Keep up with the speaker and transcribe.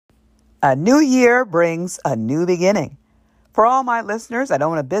A new year brings a new beginning. For all my listeners that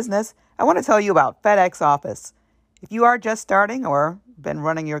own a business, I want to tell you about FedEx Office. If you are just starting or been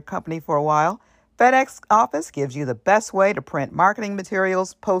running your company for a while, FedEx Office gives you the best way to print marketing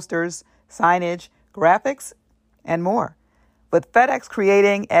materials, posters, signage, graphics, and more. With FedEx,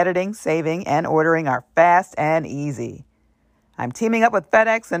 creating, editing, saving, and ordering are fast and easy. I'm teaming up with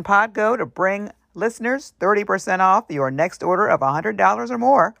FedEx and Podgo to bring listeners 30% off your next order of $100 or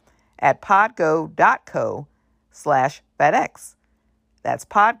more at podgo.co/FedEx. That's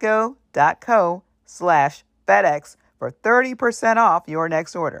podgo.co/FedEx for 30% off your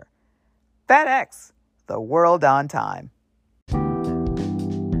next order. FedEx, the world on time.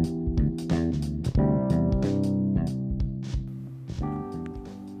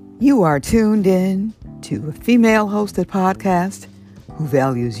 You are tuned in to a female-hosted podcast who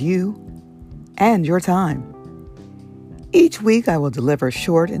values you and your time. Each week, I will deliver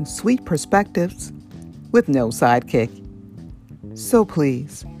short and sweet perspectives with no sidekick. So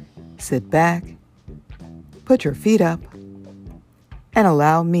please, sit back, put your feet up, and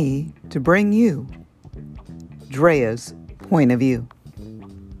allow me to bring you Drea's point of view.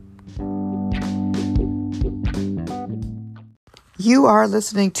 You are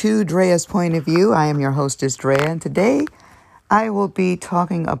listening to Drea's Point of View. I am your hostess, Drea, and today I will be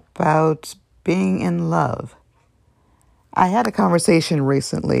talking about being in love. I had a conversation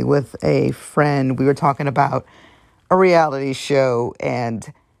recently with a friend. We were talking about a reality show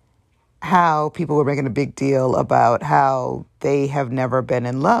and how people were making a big deal about how they have never been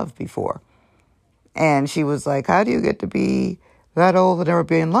in love before. And she was like, how do you get to be that old and never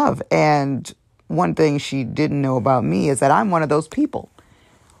be in love? And one thing she didn't know about me is that I'm one of those people.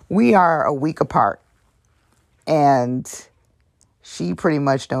 We are a week apart. And she pretty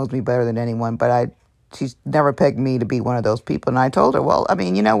much knows me better than anyone, but she's never pegged me to be one of those people. And I told her, well, I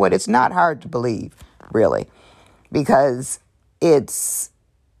mean, you know what? It's not hard to believe, really, because I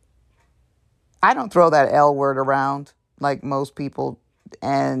don't throw that L word around like most people.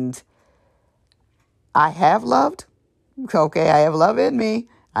 And I have loved. Okay, I have love in me.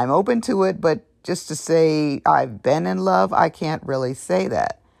 I'm open to it, but just to say I've been in love, I can't really say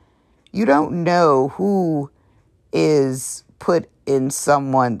that. You don't know who is put in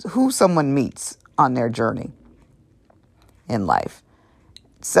who someone meets on their journey in life.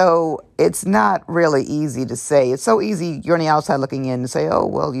 So it's not really easy to say. It's so easy, you're on the outside looking in and say, oh,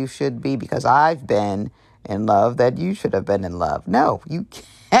 well, you should be because I've been in love that you should have been in love. No, you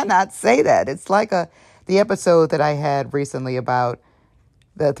cannot say that. It's like the episode that I had recently about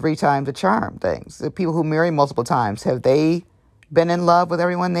the 3 times the charm things. The people who marry multiple times, have they been in love with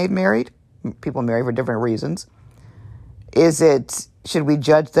everyone they've married? People marry for different reasons. Should we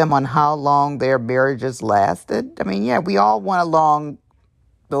judge them on how long their marriages lasted? I mean, yeah, we all want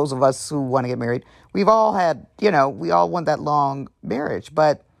those of us who want to get married, we've all had, we all want that long marriage.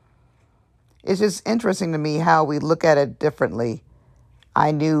 But it's just interesting to me how we look at it differently.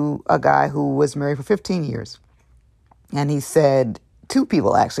 I knew a guy who was married for 15 years. And he said 2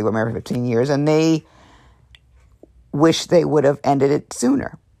 people actually were married for 15 years. And they wish they would have ended it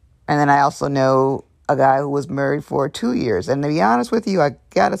sooner. And then I also know a guy who was married for 2 years. And to be honest with you, I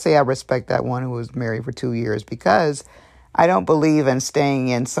got to say I respect that one who was married for 2 years, because I don't believe in staying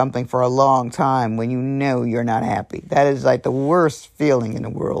in something for a long time when you know you're not happy. That is like the worst feeling in the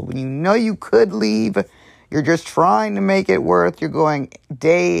world. When you know you could leave, you're just trying to make it worth. You're going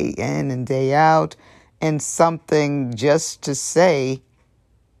day in and day out in something just to say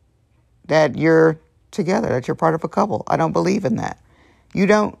that you're together, that you're part of a couple. I don't believe in that. You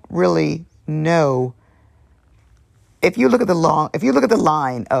don't really know. If you look at the line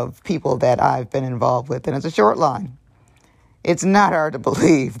of people that I've been involved with, and it's a short line, it's not hard to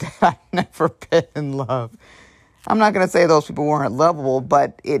believe that I've never been in love. I'm not going to say those people weren't lovable,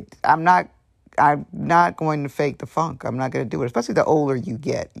 but I'm not going to fake the funk. I'm not going to do it, especially the older you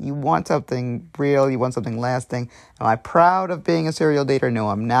get. You want something real. You want something lasting. Am I proud of being a serial dater? No,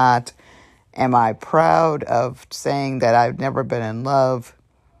 I'm not. Am I proud of saying that I've never been in love?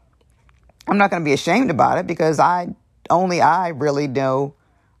 I'm not going to be ashamed about it, because only I really know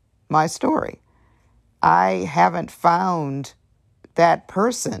my story. I haven't found that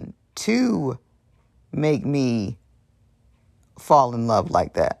person to make me fall in love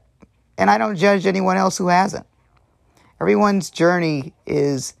like that. And I don't judge anyone else who hasn't. Everyone's journey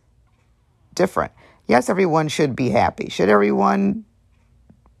is different. Yes, everyone should be happy. Should everyone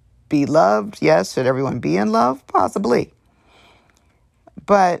be loved? Yes. Should everyone be in love? Possibly.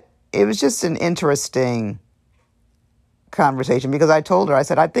 But it was just an interesting conversation, because I told her, I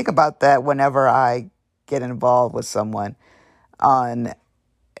said, I think about that whenever I get involved with someone on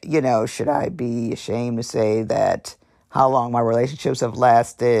should I be ashamed to say that how long my relationships have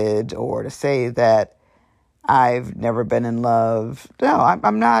lasted, or to say that I've never been in love? No,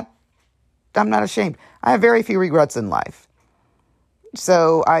 I'm not. I'm not ashamed. I have very few regrets in life.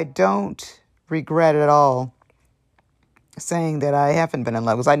 So I don't regret at all saying that I haven't been in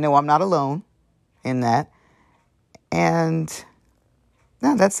love, because I know I'm not alone in that. And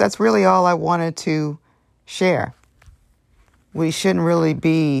no, that's really all I wanted to share. We shouldn't really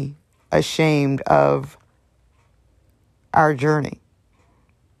be ashamed of our journey.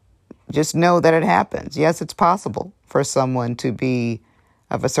 Just know that it happens. Yes, it's possible for someone to be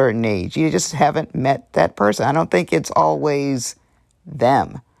of a certain age. You just haven't met that person. I don't think it's always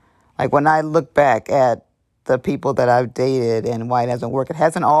them. Like when I look back at the people that I've dated and why it hasn't worked, it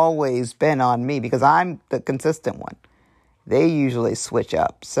hasn't always been on me, because I'm the consistent one. They usually switch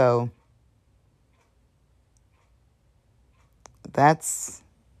up. So that's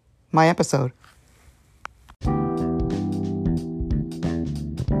my episode.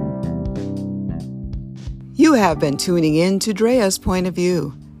 You have been tuning in to Drea's Point of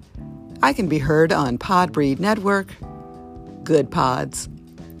View. I can be heard on Podbreed Network, Good Pods,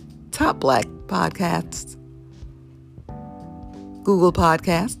 Top Black Podcasts, Google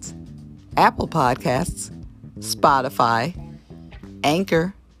Podcasts, Apple Podcasts, Spotify,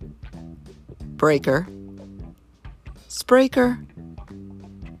 Anchor, Breaker, Spreaker,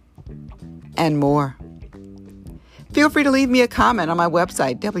 and more. Feel free to leave me a comment on my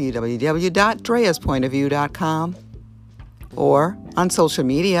website, www.dreaspointofview.com, or on social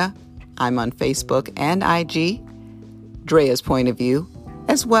media. I'm on Facebook and IG, Drea's Point of View,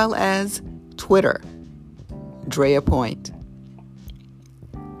 as well as Twitter, Drea Point.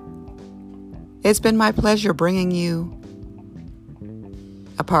 It's been my pleasure bringing you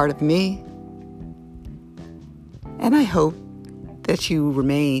a part of me, and I hope that you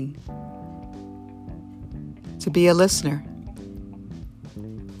remain to be a listener.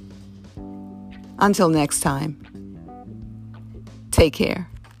 Until next time, take care.